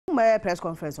my press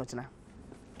conference ochina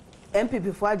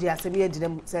MPP for agi asemi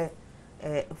aginem say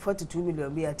 42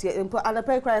 million be at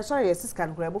anapay cry sorry yes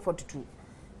can grab 42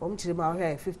 chire ma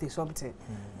here 50 something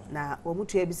na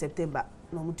omutu e bi September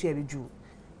na omutu e bi June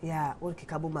ya wo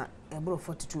kikabuma e bro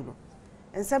 42 no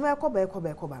ensem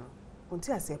ekoba no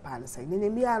onti ase pa na sai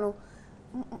nenemi ano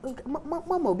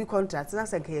mama obi contract na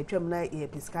senke ye twam na ye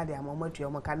piscade amomatu yo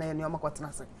maka na ne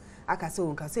omakotena sai aka se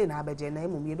won ka sei na abeje na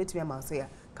emum ye betumi ama se ya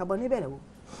kabone be na wo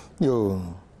yo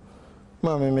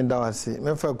mama me dawase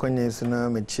me fa kwanye su na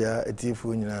mechia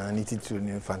etifu nyina ni titru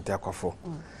ni fante akwafo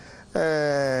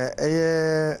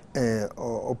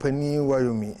opani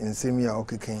wayomi nsemi a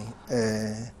okeken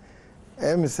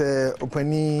me se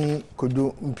opani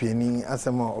kodo mpiani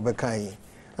asema obekai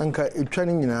anka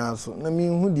etwane nyina so na mi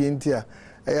hu die ntia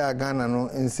Ghana no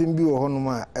nsem bi wo honom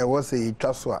a ewo se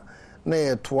etwa so a na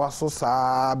ye toa so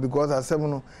saa because asem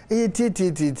no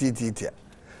tie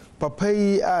papa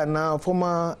yi na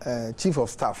former chief of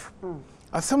staff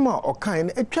asem a okan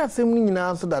na etwa asem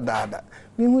nyina so dadaada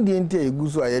mi hu die ntia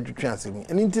eguso a ye twetwe asem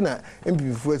eni ntina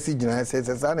MPP asi gyina se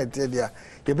saa na tie dia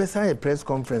ye be sa ye press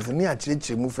conference ni a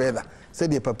kirikiri mu further se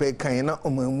de papa kan na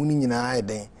omamu ni nyina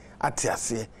ayeden ate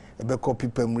ase ebe copy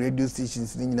pem radio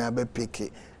stations ni nyina be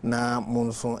pick na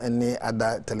monso ene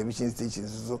ada television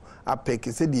stations so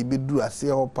apeke se de bedu ase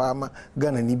ho pa ma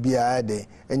Ghana ni bia de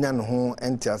enya no ho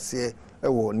ente ase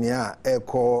ewo nia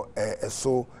eko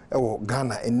eso ewo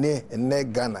Ghana ene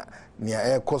Ghana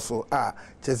nia eko so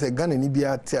chese Ghana ni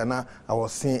bia tia na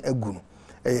awosen agu no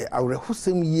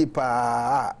awrehosem yie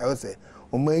pa ewo se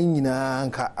o man nyina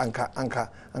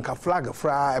anka flag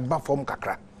fra eba form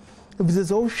kakra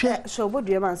because all share so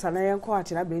bodu man sana yenko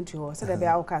atira benti ho se de be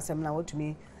awo kasem na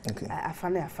wotumi afa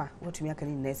na afa wotumi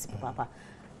akani nesi papa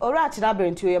ora atira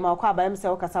benti ho ye ma kwa aba em se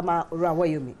wo kasama ora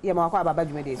wayomi ye ma kwa aba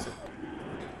badwuma de so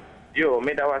yo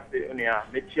me da wase unia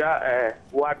me chia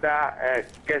wada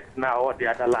guest na or the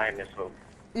other line so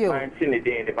yo ni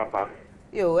dey the papa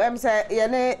yo em say ye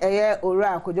ne eye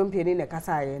ora akodwompeni ne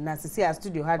kasa ye na sisi a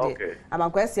studio ha de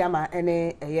amankwasi ama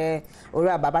ene eye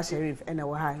ora baba sheriff ene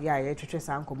wo ha ya ye twetwe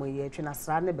sankomo ye twe na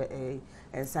sra ne be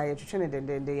ensa ye twetwe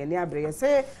ne de ye ne abre ye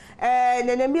say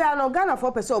nenembia no Ghana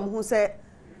for person omhu say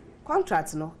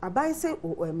contract no aban say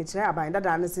mekyere aban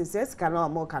dada ne say sika no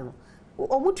mo ka no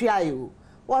omutu aye o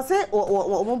wo say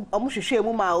omuhwehwe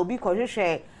mu ma obi ko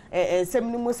hwehwe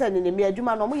ensem ni mu say nenembia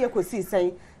adwuma no mo ye kosi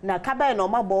sen na kabai no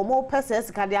mabo mo pese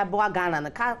sika de abo Ghana na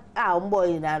ka mbo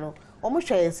ina no omo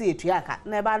hwe se etua aka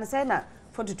na eba ne say na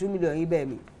 42 million yi ba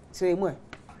mi tire mu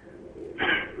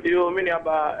yo mini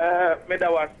aba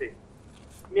medawase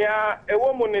nia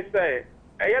ewo mu ni say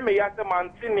eye me yase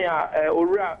mantinia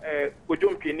owura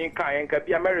ojompini kan enka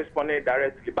bia me respond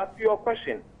directly but your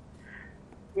question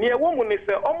nia ewo mu ni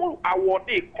say omo award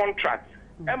contract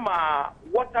Emma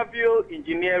Waterville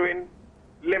Engineering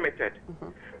Limited.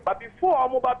 But before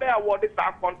Amubabe awarded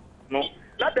that contract, no,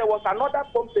 that there was another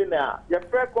company, the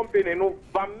first company, no,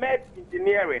 Vamed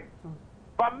Engineering.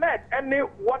 Vamed, any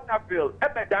Waterville,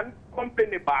 than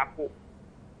company Baku.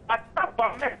 But that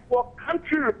Vamed for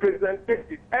country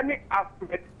representative, any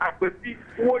aspect, aspect,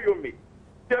 Woyomi.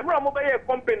 The Amubabe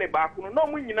company Baku, no,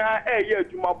 we na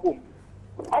Juma boom.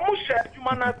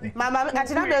 Mama, I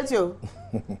did not you.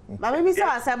 Mamma, Miss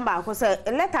Asamba, who said,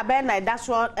 let a band like that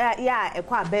one, yeah, a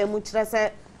quite bear much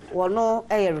less or no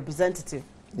a representative.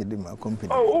 You did my company.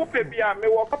 Oh, baby, I may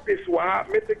walk up this one,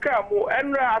 Mr. Kamu,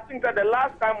 and I think that the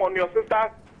last time on your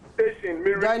sister's station,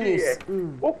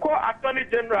 who call Attorney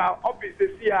General Office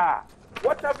here,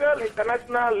 Waterville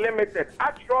International Limited,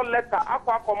 actual letter,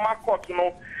 Aquacoma Court,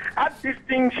 no, at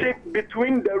distinction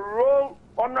between the role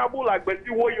Honorable Agbesi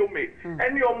Woyome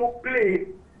and Yomu play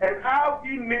and how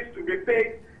he needs to be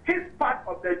paid, his part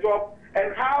of the job,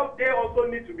 and how they also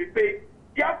need to be paid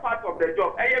their part of the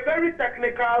job. A very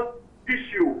technical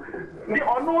issue. The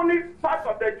only part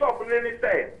of the job really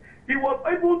said he was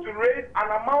able to raise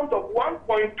an amount of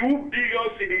 1.2 billion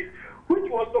cedis,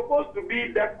 which was supposed to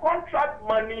be the contract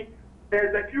money, the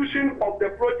execution of the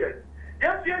project.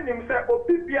 Yes, he himself,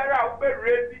 OPPRA will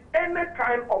raise any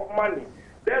kind of money.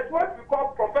 There's what we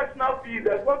call professional fees,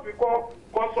 there's what we call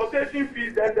consultation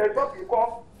fees, then there's what we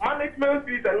call management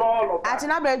fees and all of that.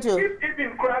 If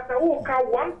even Krasa who can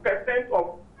 1%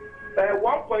 of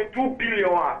 1.2 billion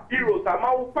euros,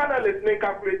 amount panelists may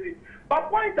calculate it. But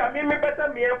point I mean,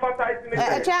 better me emphasizing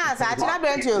it. Chance, I cannot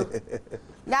bet you.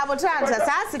 Now, but chance,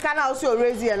 I can also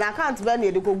raise an account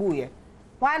venue to go.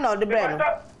 Why not the bread?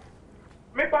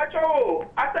 Me pacho,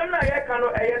 I tell you,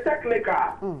 a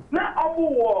technical. Now,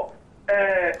 war.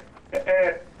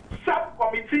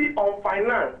 Subcommittee on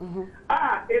finance.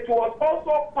 It was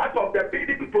also part of the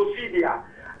bidding procedure.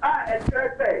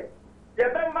 say the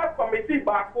member committee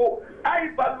bako I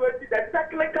evaluate the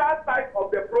technical side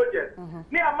of the project.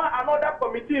 Another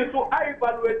committee so I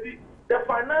evaluate the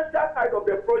financial side of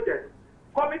the project.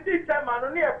 Committee chairman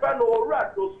only a friend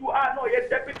or those who are no yet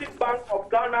deputy Bank of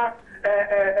Ghana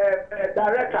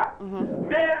director.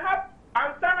 They have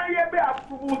Antana Yebe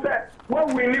approval that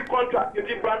when we need contract in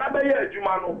Branabe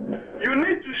Jumano, you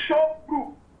need to show proof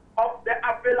of the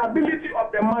availability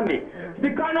of the money. The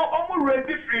Ghana almost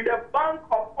ready free the Bank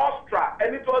of Austria,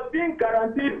 and it was being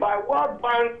guaranteed by World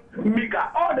Bank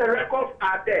MIGA. All the records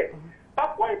are there.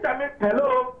 But point I make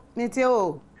hello.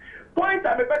 Point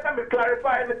I better me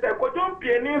clarify and say, "Ko don't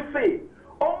be any say,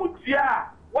 omutia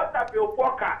what have you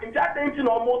forecast? In that engine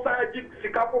almost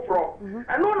sikapo from."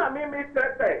 And no na me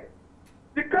say,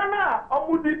 the Ghana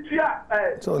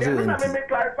omutia. So me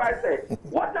clarify say,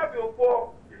 what have you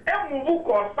for? Move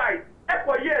on site.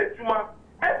 Ekoye juma.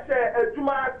 Ese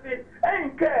juma si.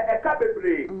 Enke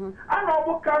ekabebre. And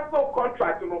almost cancel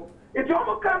contract no. If you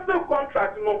almost cancel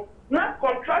contract no, not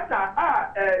contractor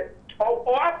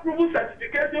or approval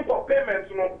certification for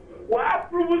payments, no. Or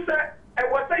approval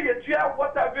what say you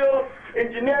Waterville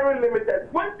Engineering Limited,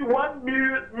 21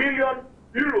 million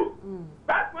euros.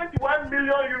 That 21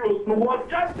 million euros was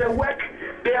just the work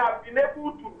they have been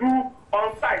able to do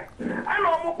on site. And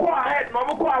no go ahead, no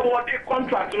go award a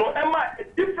contract, no. Emma, a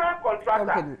different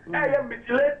contractor.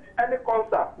 Mutilate any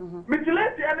concept.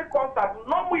 Mutilate any concept.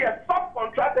 No more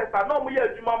subcontractors and no more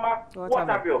Jumama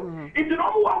Waterville. If you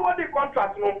no more award the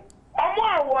contract, no.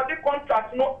 Award the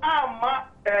contract, no.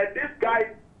 This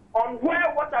guy on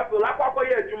where Waterville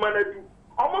Aquacoya Jumana do.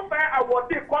 Almost say award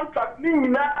the contract.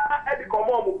 Nina at the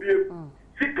common mobile.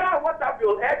 Sika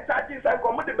Waterville head charges and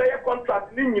commodity bay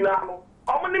contract. Nina no.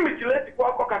 Mutilate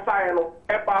Kwakasayano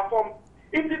and perform.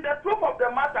 Into the truth of the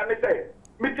matter, they say,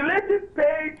 Mutilated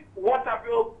paid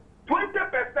Waterville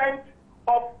 20%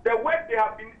 of the work they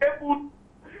have been able,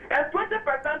 and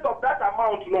 20% of that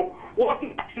amount was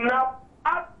now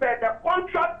as per the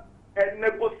contract and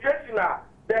negotiation.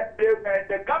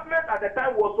 The government at the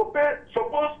time was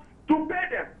supposed to pay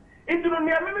them. Into the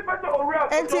near me better or real.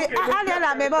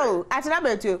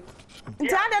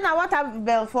 Ntiade na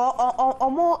Waterville for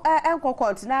omo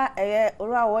enkokot na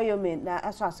ora woyomi na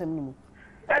aso asem nimu.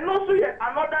 And also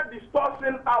another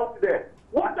distortion out there.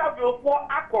 Waterville for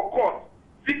akokot.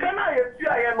 Sikana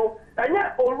yetua ye no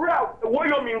enye ora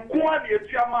woyomi nko na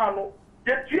yetua ma no.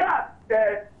 Yetua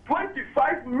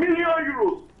 25 million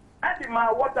euros at the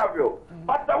Waterville.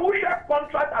 But we have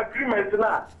contract agreement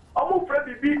now. Omo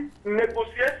free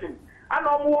negotiation and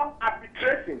omo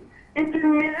arbitration. In the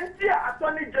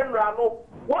Attorney General, no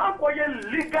one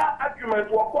legal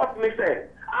argument was court say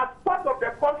as part of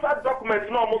the contract documents,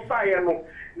 no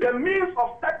the means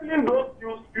of settling those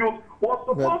disputes was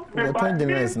supposed to be by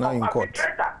means of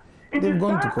arbitrator. They've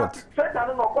gone to court.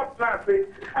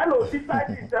 Hello,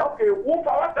 decided say okay, who for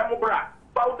what bra,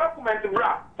 for document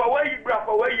bra, for where you bra,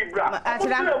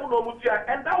 and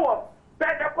that was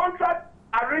the contract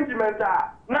arrangement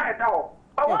now.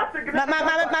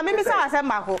 Mami say asem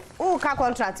mako who ka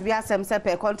contract bi asem say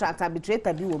per contract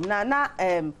arbitrator bi wom na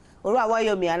Orua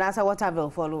Wayomi and answer Waterville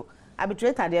follow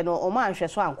arbitrator there no o man hwe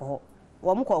so anko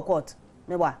wo mo court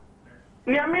me ba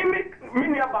nia me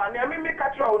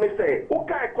catch on say who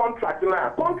ka contract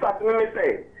ni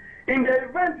say in the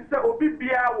event say obi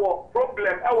bia wo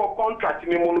problem e wo contract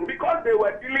ni mo because they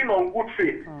were dealing on good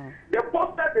faith. The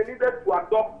posture they needed to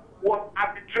adopt was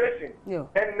arbitration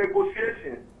and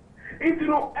negotiation.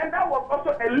 And that was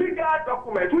also a legal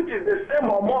document, which is the same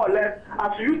or more or less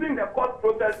as using the court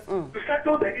process to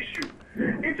settle the issue.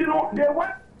 They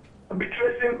went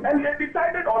arbitration and they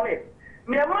decided on it.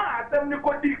 Nema Assembly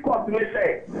Court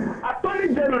say,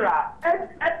 Attorney General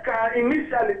Edgar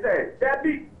initially said, there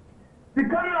be the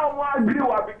Ghana agree with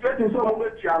arbitration so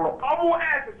much channel.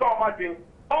 Is so much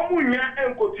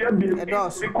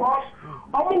because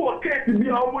case to be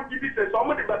give it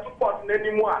somebody better court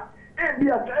anymore. Be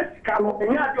a Cano,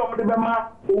 and yet you the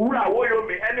Bema,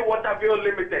 Wayomi, any Waterville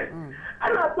Limited. And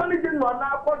I told you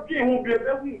now, what game will be a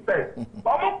very fair.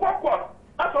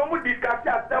 That's what we discussed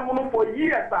at Semono for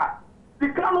years. The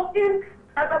Cano Inc.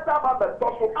 at the time of the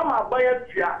social, I'm a buyer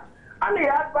here. And they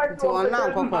advised when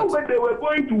they were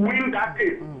going to win that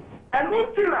case. And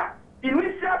Mutila,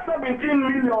 initial 17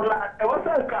 million, it was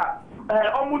a car.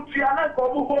 Omutiana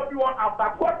Kobu hold you on after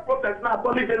court process now,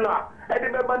 Tony General. And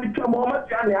remember the moment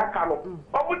Tiani Akano.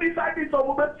 Omu decided to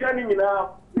move Tiani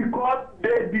now because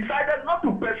they decided not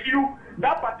to pursue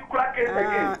that particular case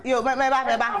again.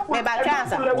 Example,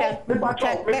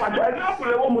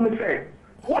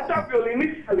 Waterville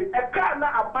initially, a car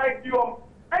now abide you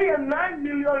 9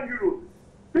 million euros.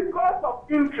 because of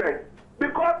interest,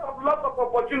 because of lots of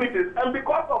opportunities, and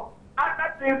because of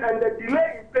other things and the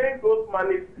delay in paying those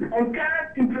monies and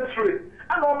current interest rates.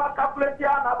 And on my calculation,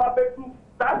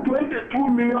 that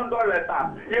 $22 million.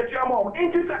 Yes, your mom.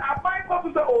 It is a buying cost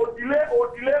to say, oh, delay.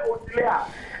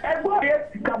 And what is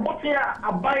Cambodia,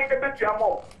 a buying a bit your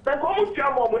mom. Then go to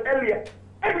your mom earlier.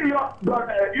 Every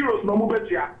euros no move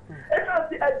here. It's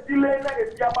a delay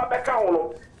is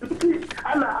Yabaka.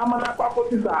 And I'm an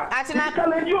aquacotiza.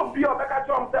 Actually, you'll be a back at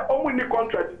only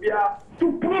contract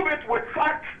to prove it with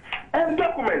facts and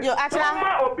documents. You actually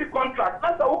or big contract.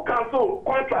 That's who cancel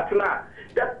contract now.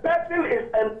 The person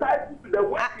is entitled to the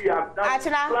work he has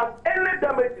done. Plus any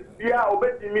damages they are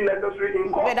obeying necessary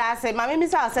in court. But I say, my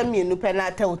Miss Assembly, no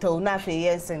penalty, nothing,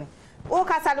 yes. O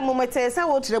kasa de moment say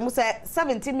wo kire mu say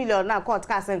 70 million na court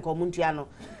case nkomuntua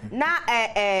na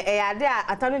ade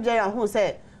attorney general who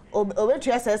say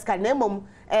obetu SS ka na mom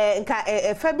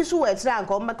nka fa bi so wa kire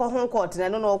anko mmeko ho court na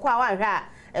no kwa wa hwe a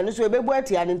eno so ebebu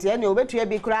atia ne ntia ne obetu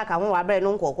bi kura ka ho wa bre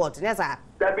no nko court ne sa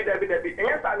dabi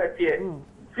enye sa na tie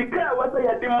sika wa say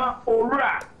yadima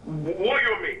owura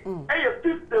woyomi e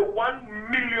 51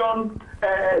 million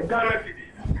Ghana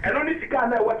cedis eno ni sika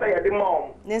na wa say yadima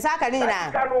om ne sa ka ni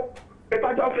na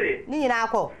ni nyina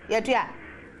akọ yetua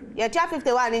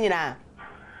 51 ni nyina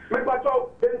me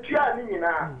pato bentua ni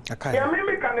nyina ya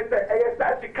me kan say e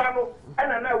certificate no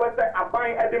ana na we say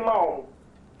aban edema o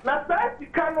na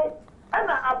certificate no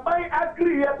ana aban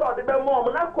agree yet or the be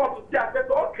mom na court ti ase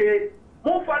okay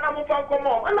mo fa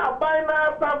komo ana aban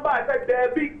na samba say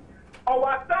there be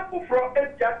our sample from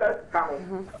 8 years certificate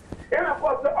and of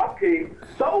course okay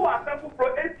so our sample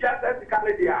from 8 years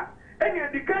certificate there. And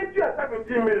you declare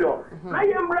 17 million. I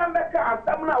am Rambeka and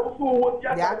Samna also was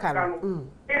Yakano.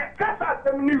 If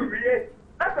Casa new year,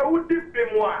 that's a would dip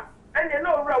more. And you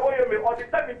know, Rawoyame or the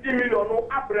 17 million no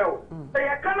April. They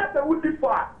cannot a would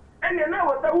differ. And you know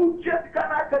what I would just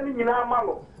cannot in our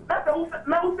malo. That's a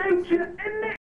now saying